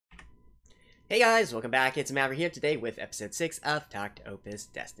Hey guys, welcome back. It's Maverick here today with episode 6 of Takt Op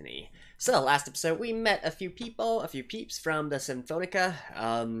Destiny. So, last episode we met a few peeps from the Symphonica,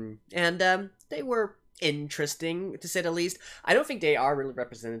 and they were interesting, to say the least. I don't think they are really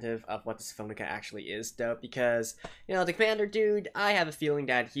representative of what the Symphonica actually is, though, because, the commander dude, I have a feeling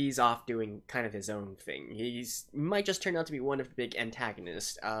that he's off doing kind of his own thing. Might just turn out to be one of the big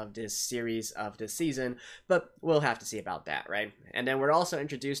antagonists of this series, of this season, but we'll have to see about that, right? And then we're also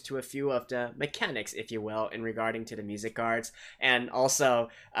introduced to a few of the mechanics, if you will, in regarding to the music cards, and also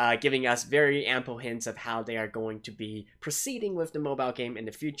giving us very ample hints of how they are going to be proceeding with the mobile game in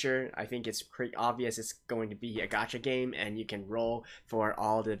the future. I think it's pretty obvious it's going to be a gacha game, and you can roll for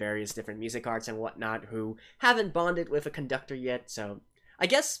all the various different music cards and whatnot who haven't bonded with a conductor yet, so I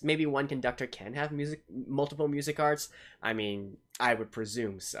guess maybe one conductor can have multiple music cards. I mean, I would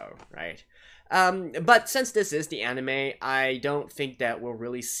presume so, right? But since this is the anime, I don't think that we'll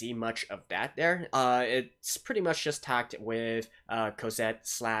really see much of that there. It's pretty much just tacked with Cosette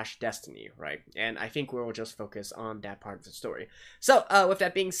 / Destiny, right? And I think we'll just focus on that part of the story. So, with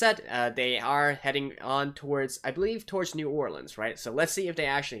that being said, they are heading on towards, I believe, towards New Orleans, right? So let's see if they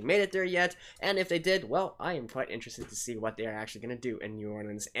actually made it there yet, and if they did, well, I am quite interested to see what they are actually going to do in New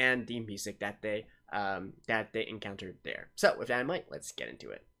Orleans and the music that they encountered there. So, with that in mind, let's get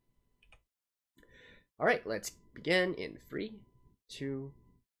into it. Alright, let's begin in 3, 2,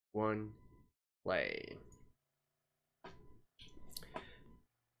 1, play.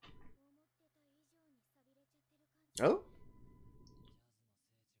 Oh?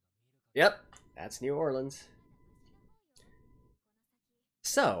 Yep, that's New Orleans.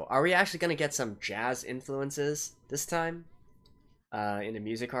 So, are we actually gonna get some jazz influences this time? In the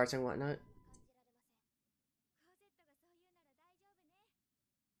music cards and whatnot?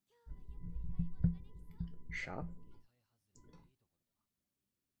 Shop?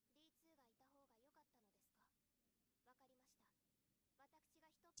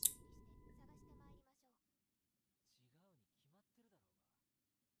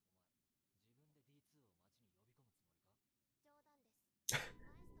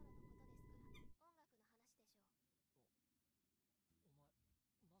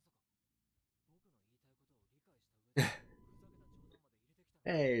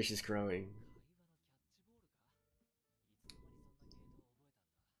 Hey, she's growing.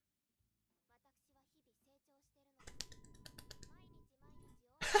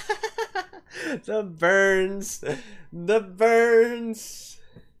 The burns! The burns!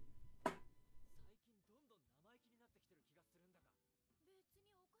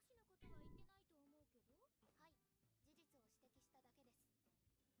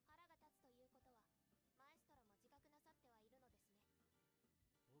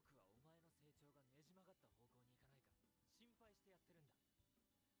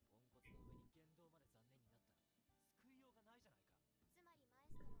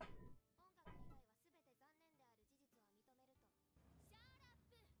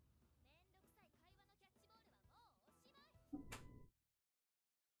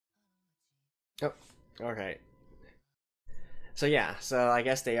 Oh, okay. So yeah, so I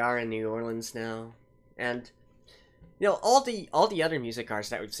guess they are in New Orleans now, and all the other music cards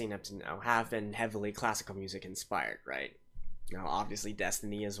that we've seen up to now have been heavily classical music inspired, right? Obviously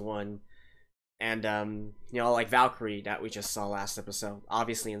Destiny is one, and like Valkyrie that we just saw last episode,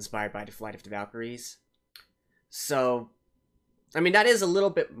 obviously inspired by the Flight of the Valkyries. So, I mean, that is a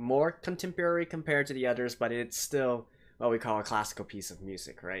little bit more contemporary compared to the others, but it's still what we call a classical piece of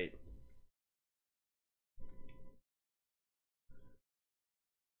music, right?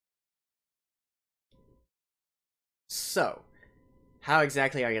 So, how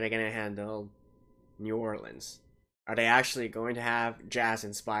exactly are they going to handle New Orleans? Are they actually going to have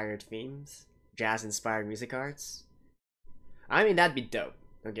jazz-inspired themes? Jazz-inspired music arts? I mean, that'd be dope.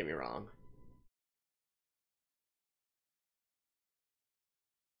 Don't get me wrong.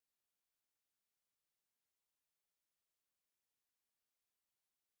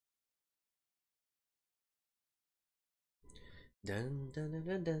 Dun dun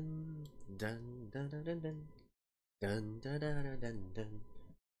dun dun dun dun dun dun dun dun dun dun dun dun dun.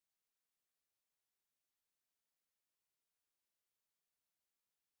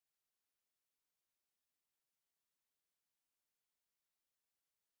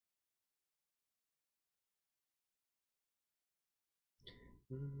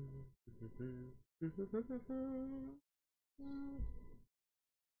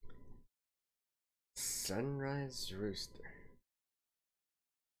 Sunrise Rooster.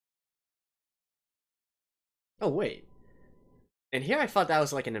 Oh wait, and here I thought that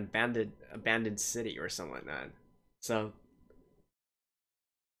was like an abandoned city or something like that. So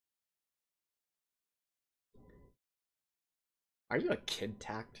Are you a kid,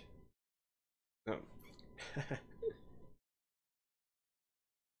 Tact? Oh.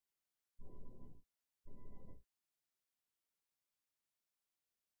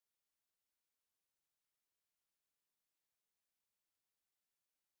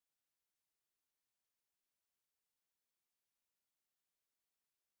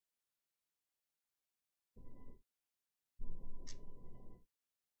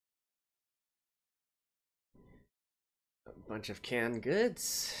 A bunch of canned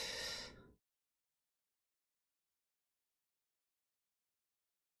goods.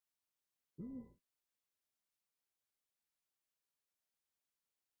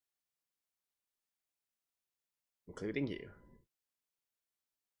 Including you.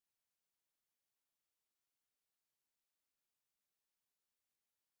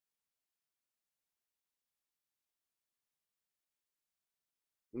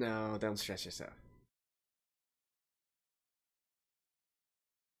 No, don't stress yourself.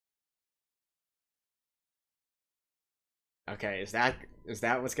 Okay, is that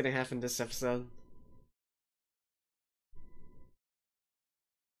what's gonna happen this episode?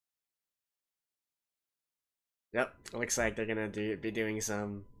 Yep, looks like they're gonna be doing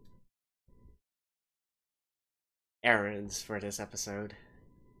some errands for this episode.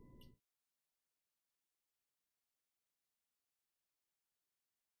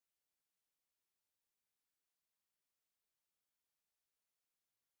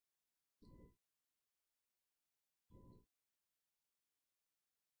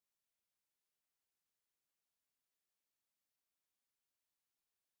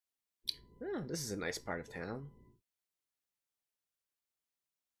 Oh, this is a nice part of town.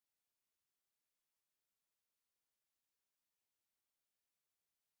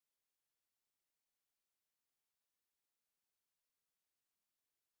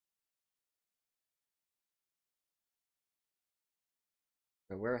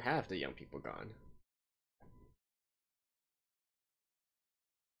 But where have the young people gone?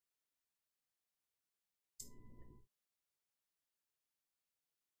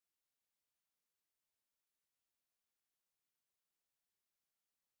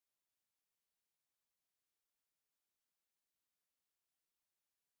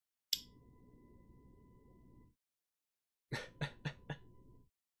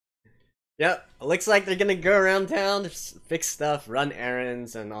 Yep, looks like they're gonna go around town, fix stuff, run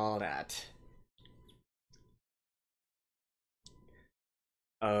errands, and all that.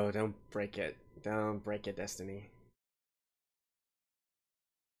 Oh, don't break it. Don't break it, Destiny.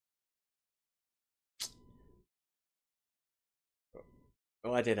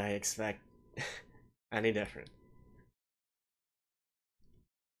 What did I expect? Any different?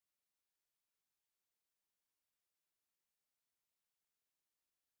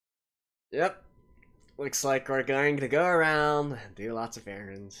 Yep, looks like we're going to go around, do lots of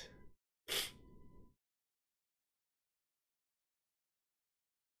errands.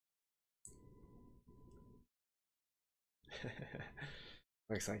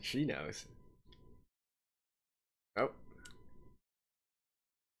 Looks like she knows. Oh.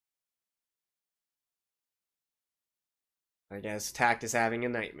 I guess Tact is having a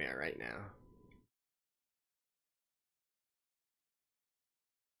nightmare right now.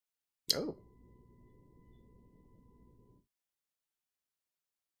 Oh.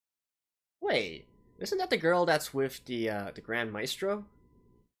 Wait, isn't that the girl that's with the Grand Maestro?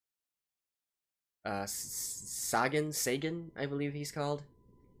 Sagan, I believe he's called.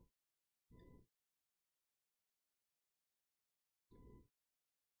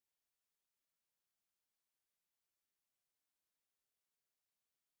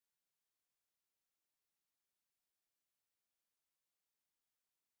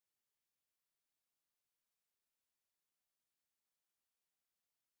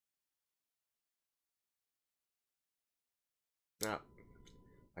 Oh,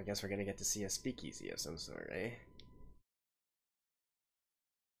 I guess we're gonna get to see a speakeasy of some sort, eh?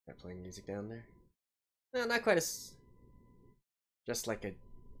 They're playing music down there. No, not quite as. Just like a.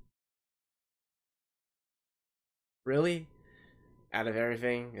 Really? Out of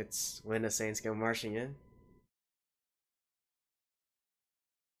everything, it's when the Saints go marching in?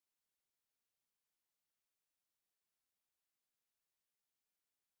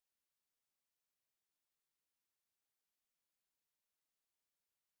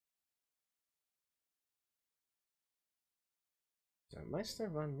 Der Meister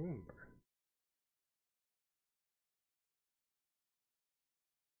von Nürnberg.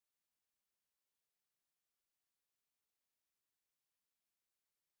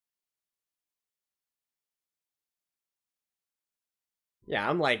 Yeah,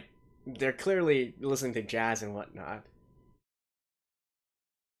 I'm like, they're clearly listening to jazz and whatnot.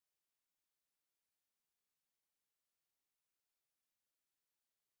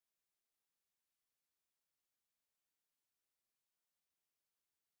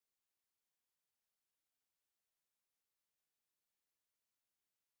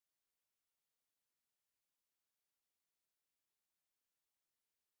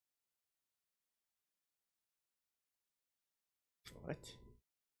 What?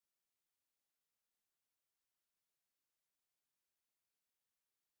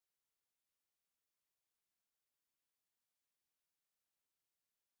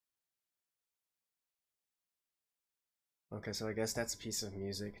 Okay, so I guess that's a piece of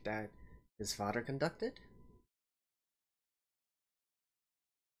music that his father conducted?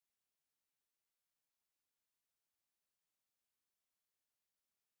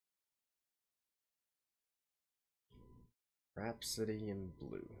 Rhapsody in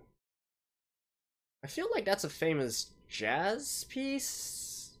Blue. I feel like that's a famous jazz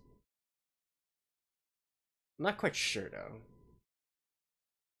piece? I'm not quite sure though.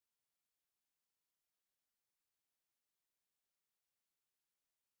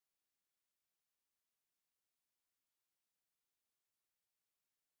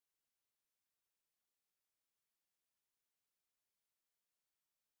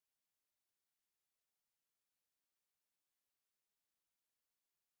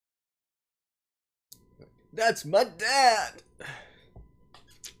 That's my dad!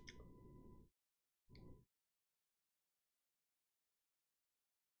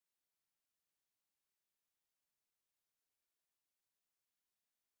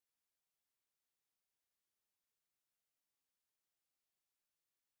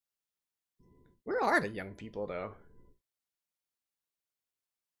 Where are the young people though?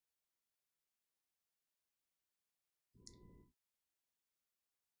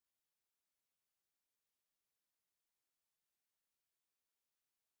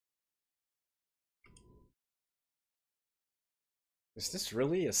 Is this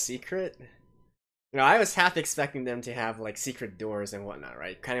really a secret? You know, I was half expecting them to have like secret doors and whatnot,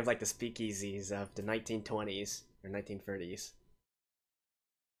 right? Kind of like the speakeasies of the 1920s or 1930s.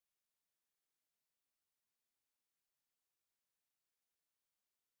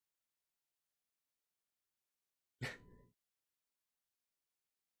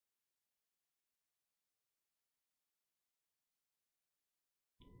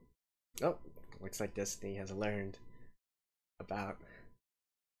 Oh, looks like Destiny has learned about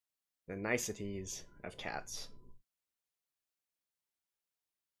the niceties of cats.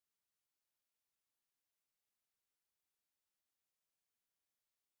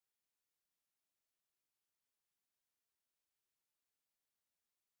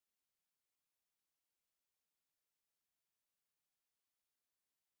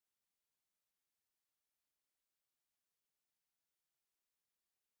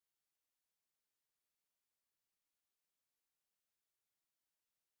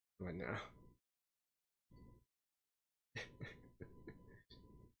 What now?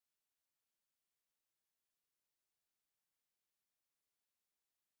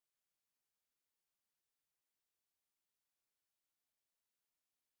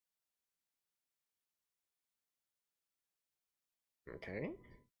 Okay.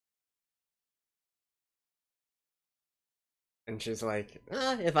 And she's like,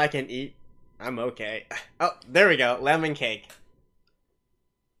 if I can eat, I'm okay. Oh, there we go. Lemon cake.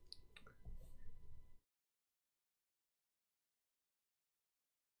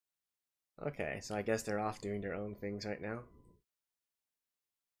 Okay, so I guess they're off doing their own things right now.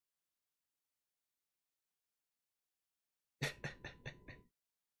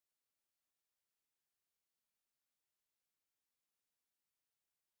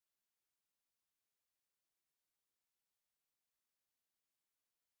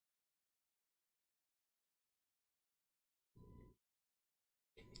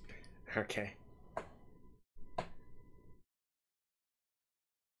 Okay.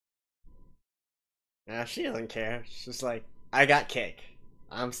 Now she doesn't care. She's just like, I got cake.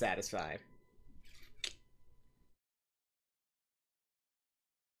 I'm satisfied.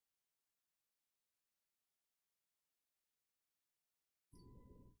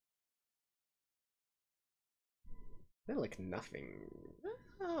 They're like nothing.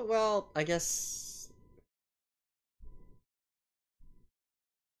 Oh, well, I guess.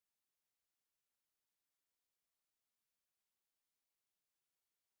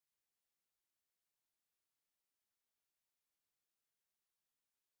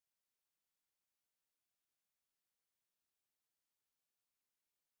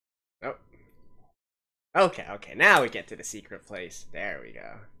 Oh. Okay, okay. Now we get to the secret place. There we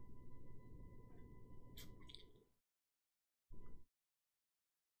go.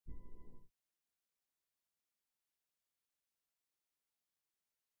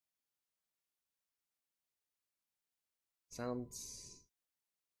 Sounds.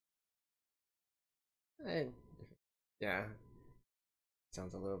 Eh, yeah.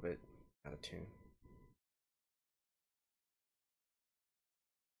 Sounds a little bit out of tune.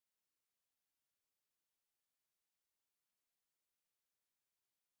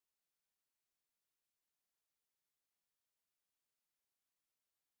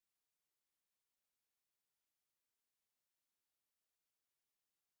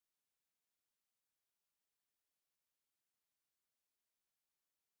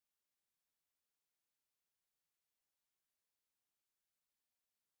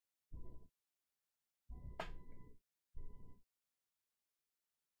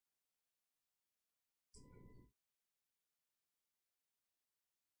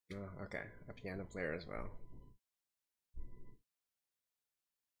 Oh, okay. A piano player as well.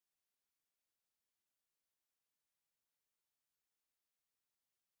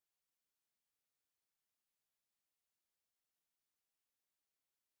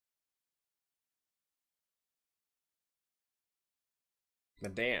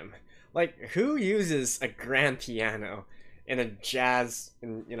 But damn. Like, who uses a grand piano in a jazz,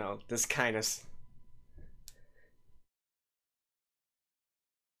 in, this kind of...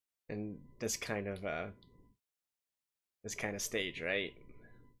 In this kind of stage, right?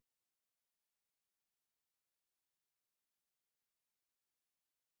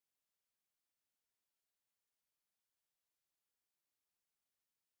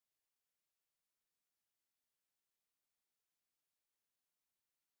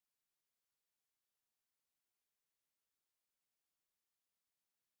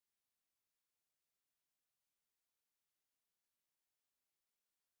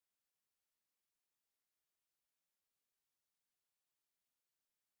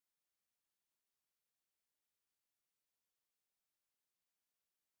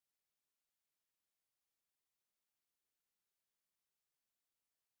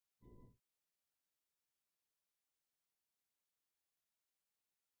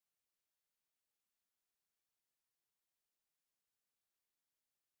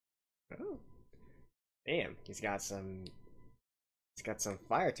 Oh, damn. He's got some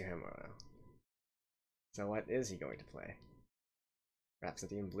fire to him. So what is he going to play?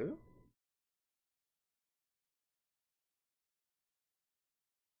 Rhapsody in Blue?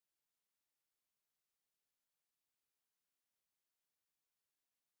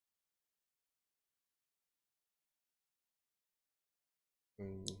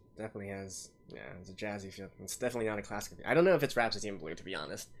 Definitely has, yeah, it's a jazzy feel. It's definitely not a classical. I don't know if it's Rhapsody in Blue, to be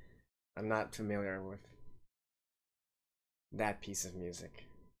honest. I'm not familiar with that piece of music.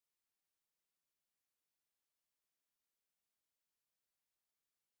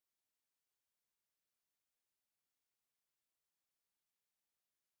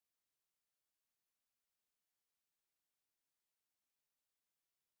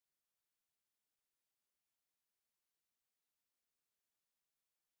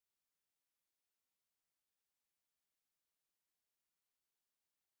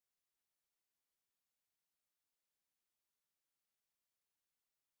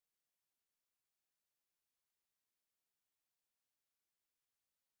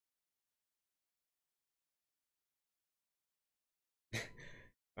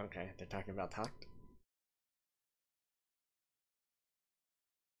 Okay, they're talking about Takt.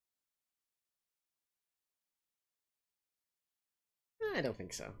 I don't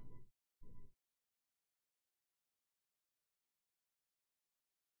think so.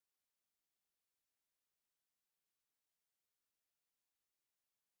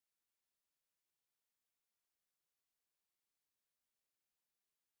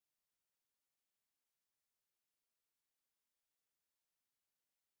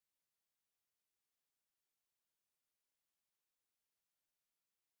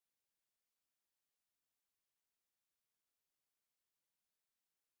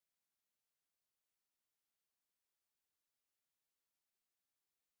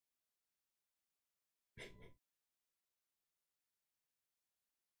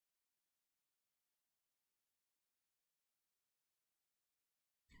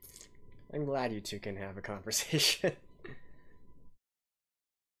 I'm glad you two can have a conversation.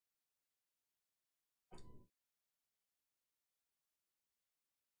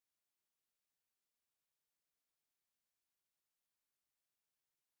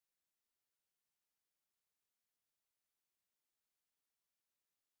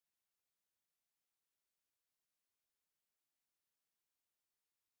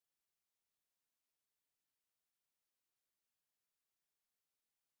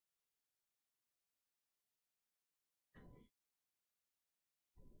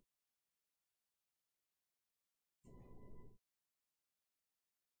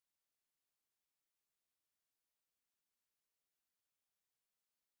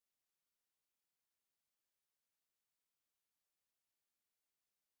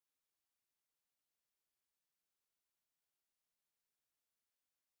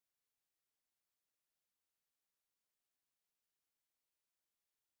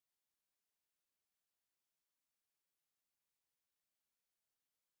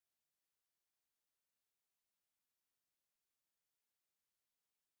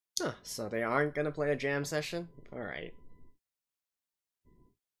 Huh, so they aren't gonna play a jam session? Alright.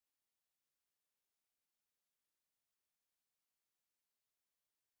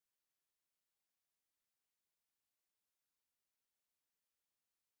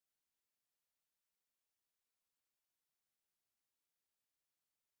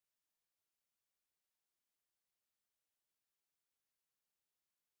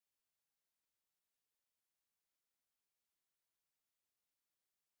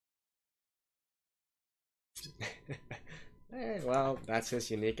 Well, that's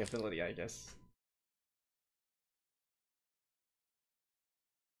his unique ability, I guess.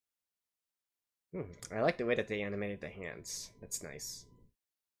 I like the way that they animated the hands. That's nice.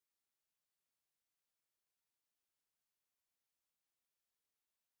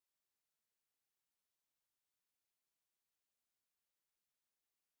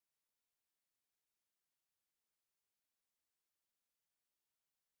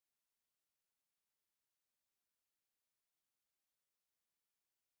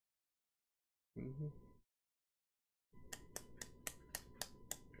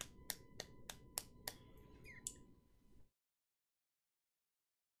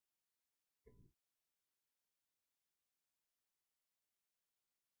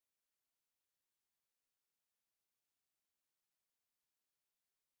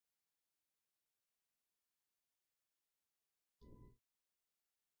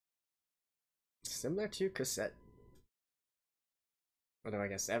 Similar to cassette. Although I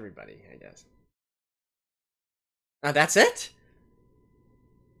guess everybody, I guess. That's it?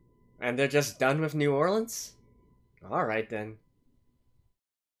 And they're just done with New Orleans? Alright then.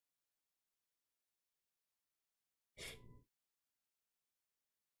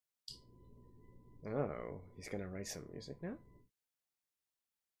 Oh, he's gonna write some music now?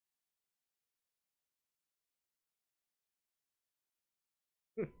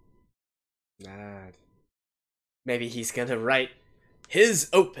 Nah. Maybe he's gonna write his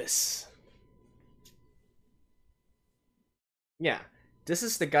opus. Yeah, this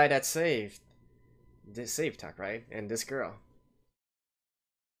is the guy that saved Takt, right? And this girl.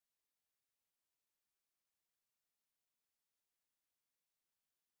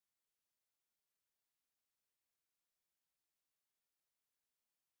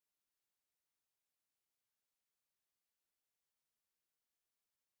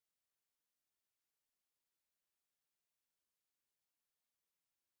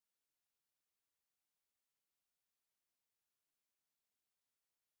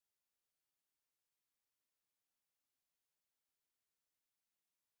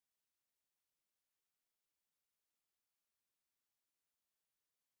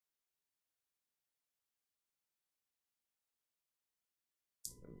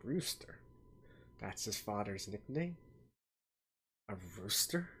 Rooster. That's his father's nickname? A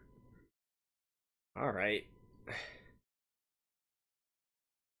rooster? Alright.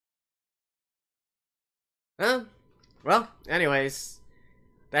 Well, anyways,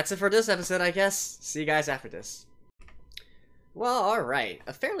 that's it for this episode, I guess. See you guys after this. Well, alright.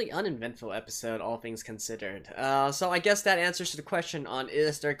 A fairly uneventful episode, all things considered. So I guess that answers to the question on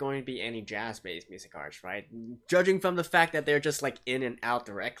is there going to be any jazz-based music arts, right? Judging from the fact that they're just, like, in and out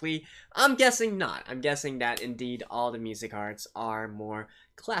directly, I'm guessing not. I'm guessing that, indeed, all the music arts are more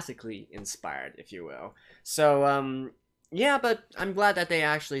classically inspired, if you will. So, yeah, but I'm glad that they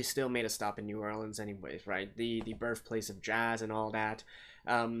actually still made a stop in New Orleans anyways, right? The birthplace of jazz and all that.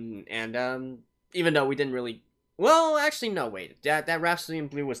 Even though we didn't really... Well, actually, no, wait. That Rhapsody in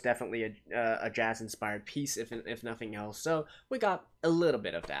Blue was definitely a jazz-inspired piece, if nothing else. So we got a little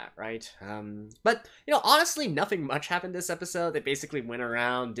bit of that, right? But, you know, honestly, nothing much happened this episode. They basically went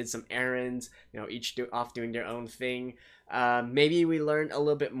around, did some errands, you know, each off doing their own thing. Maybe we learned a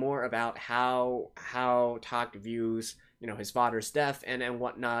little bit more about how Takt views, you know, his father's death and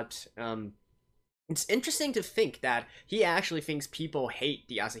whatnot. It's interesting to think that he actually thinks people hate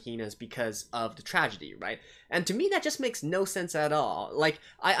the Asahinas because of the tragedy, right? And to me, that just makes no sense at all. Like,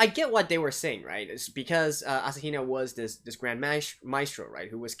 I get what they were saying, right? It's because Asahina was this Grand Maestro, right?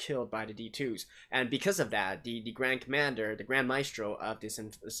 Who was killed by the D2s. And because of that, the Grand Commander, the Grand Maestro of the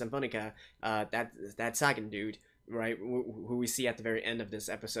Symphonica, that Sagan dude, right, who we see at the very end of this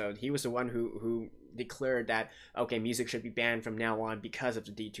episode, he was the one who declared that, okay, music should be banned from now on because of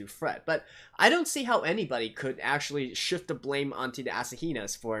the D2 threat. But I don't see how anybody could actually shift the blame onto the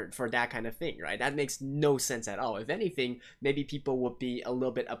Asahinas for that kind of thing, right? That makes no sense at all. If anything, maybe people would be a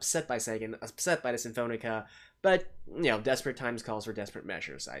little bit upset by Sagan, upset by the Symphonica, but, you know, desperate times calls for desperate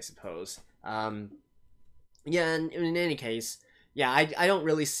measures, I suppose. Yeah, and in any case, yeah, I don't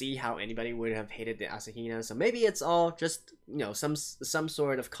really see how anybody would have hated the Asahina, so maybe it's all just, you know, some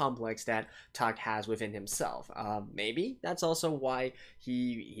sort of complex that Takt has within himself. Maybe that's also why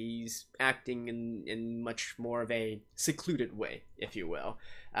he's acting in much more of a secluded way, if you will.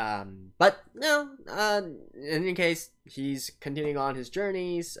 But no, in any case, he's continuing on his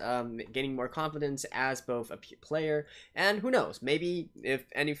journeys, gaining more confidence as both a player, and who knows, maybe if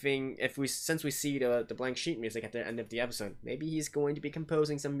anything, since we see the blank sheet music at the end of the episode, maybe he's going to be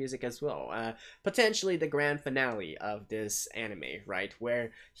composing some music as well. Potentially the grand finale of this this anime, right?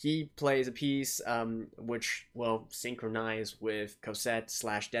 Where he plays a piece which will synchronize with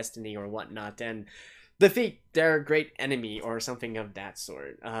Cosette/Destiny or whatnot, and defeat their great enemy or something of that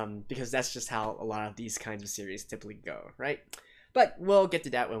sort. Because that's just how a lot of these kinds of series typically go, right? But we'll get to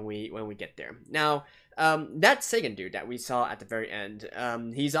that when we get there. Now, that Sagan dude that we saw at the very end,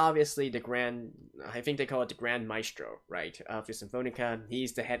 he's obviously the grand, I think they call it the Grand Maestro, right, of the Symphonica.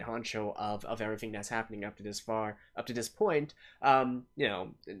 He's the head honcho of everything that's happening up to this point. You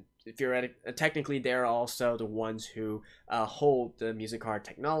know, technically they're also the ones who hold the music card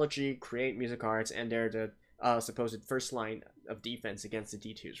technology, create music cards, and they're the supposed first line of defense against the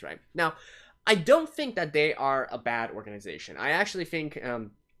D2s, right? Now, I don't think that they are a bad organization. I actually think,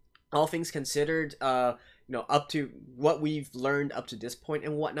 all things considered, you know, up to what we've learned up to this point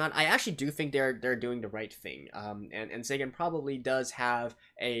and whatnot, I actually do think they're doing the right thing. And Sagan probably does have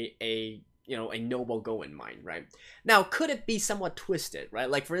a you know, a noble goal in mind, right? Now, could it be somewhat twisted, right?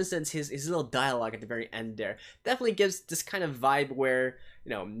 Like, for instance, his little dialogue at the very end there definitely gives this kind of vibe where, you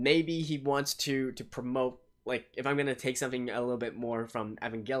know, maybe he wants to promote, like, if I'm gonna take something a little bit more from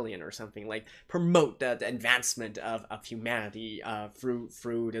Evangelion or something, like promote the advancement of humanity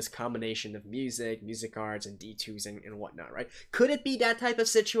through this combination of music cards, and D2s and whatnot, right? Could it be that type of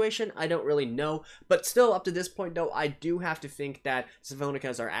situation? I don't really know, but still, up to this point though, I do have to think that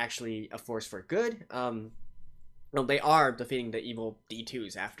Symphonicas are actually a force for good. Well, they are defeating the evil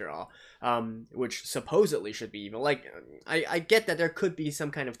D2s after all, which supposedly should be evil. Like, I get that there could be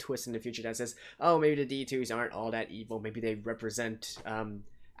some kind of twist in the future that says, oh, maybe the D2s aren't all that evil. Maybe they represent, I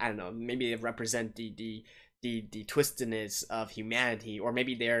don't know, maybe they represent the twistiness of humanity, or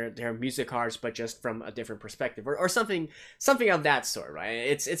maybe they're music cards, but just from a different perspective, or something of that sort, right?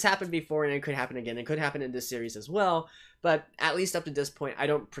 It's happened before, and it could happen again. It could happen in this series as well. But at least up to this point, I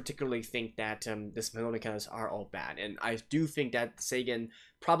don't particularly think that the Symphonicas are all bad, and I do think that Sagan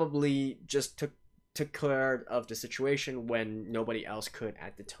probably just took care of the situation when nobody else could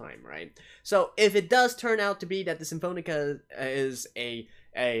at the time, right? So if it does turn out to be that the Symphonica is a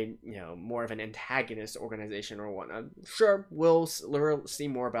you know, more of an antagonist organization or whatnot, sure, we'll see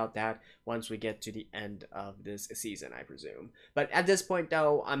more about that once we get to the end of this season, I presume. But at this point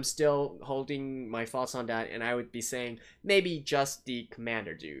though, I'm still holding my thoughts on that, and I would be saying maybe just the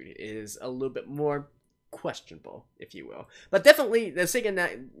commander dude is a little bit more questionable, if you will. But definitely this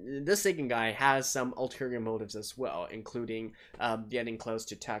Sagan guy has some ulterior motives as well, including getting close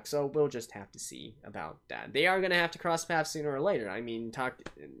to Takt, so we'll just have to see about that. They are going to have to cross paths sooner or later. I mean, Takt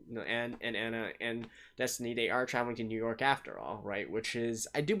and Anna and Destiny, they are traveling to New York after all, right? Which is,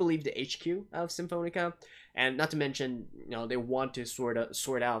 I do believe, the HQ of Symphonica, and not to mention, you know, they want to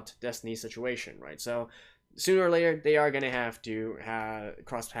sort out Destiny's situation, right? So sooner or later, they are going to have to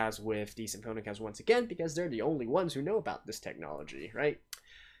cross paths with the Symphonicas once again, because they're the only ones who know about this technology, right?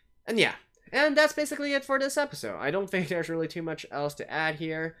 And yeah, and that's basically it for this episode. I don't think there's really too much else to add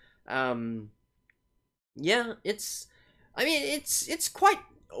here. Yeah, it's quite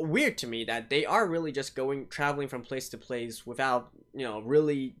weird to me that they are really just traveling from place to place without, you know,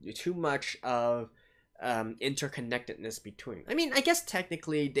 really too much of interconnectedness between. I mean, I guess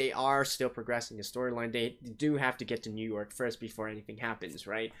technically they are still progressing the storyline. They do have to get to New York first before anything happens,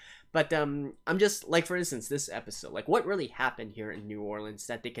 right? But I'm just, like, for instance, this episode, like, what really happened here in New Orleans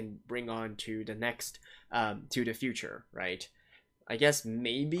that they can bring on to the next, to the future, right? I guess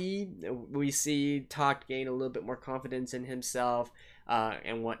maybe we see Takt gain a little bit more confidence in himself,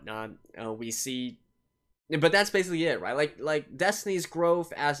 and whatnot. We see, but that's basically it, right? Like Destiny's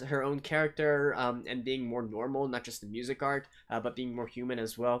growth as her own character, and being more normal, not just the music art, but being more human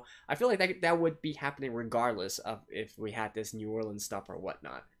as well. I feel like that would be happening regardless of if we had this New Orleans stuff or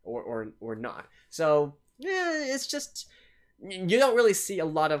whatnot, or not. So yeah, it's just, you don't really see a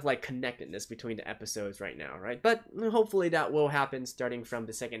lot of, like, connectedness between the episodes right now, right? But hopefully that will happen starting from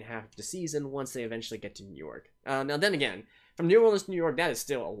the second half of the season once they eventually get to New York. Now then again, from New Orleans to New York, that is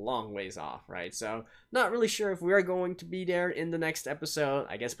still a long ways off, right? So not really sure if we're going to be there in the next episode.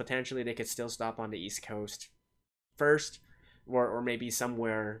 I guess potentially they could still stop on the East Coast first, or maybe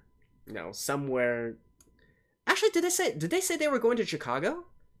somewhere, you know, somewhere. Actually, did they say they were going to Chicago?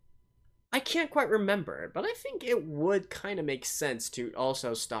 I can't quite remember, but I think it would kind of make sense to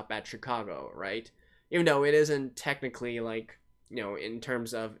also stop at Chicago, right? Even though it isn't technically, like, you know, in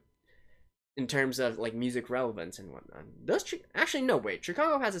terms of like music relevance and whatnot. Actually, no, wait,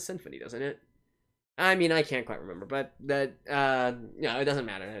 Chicago has a symphony, doesn't it? I mean, I can't quite remember, but that, you know, it doesn't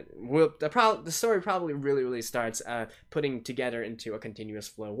matter. The story probably really starts putting together into a continuous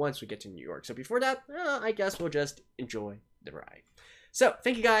flow once we get to New York. So before that, I guess we'll just enjoy the ride. So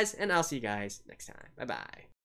thank you guys, and I'll see you guys next time. Bye bye.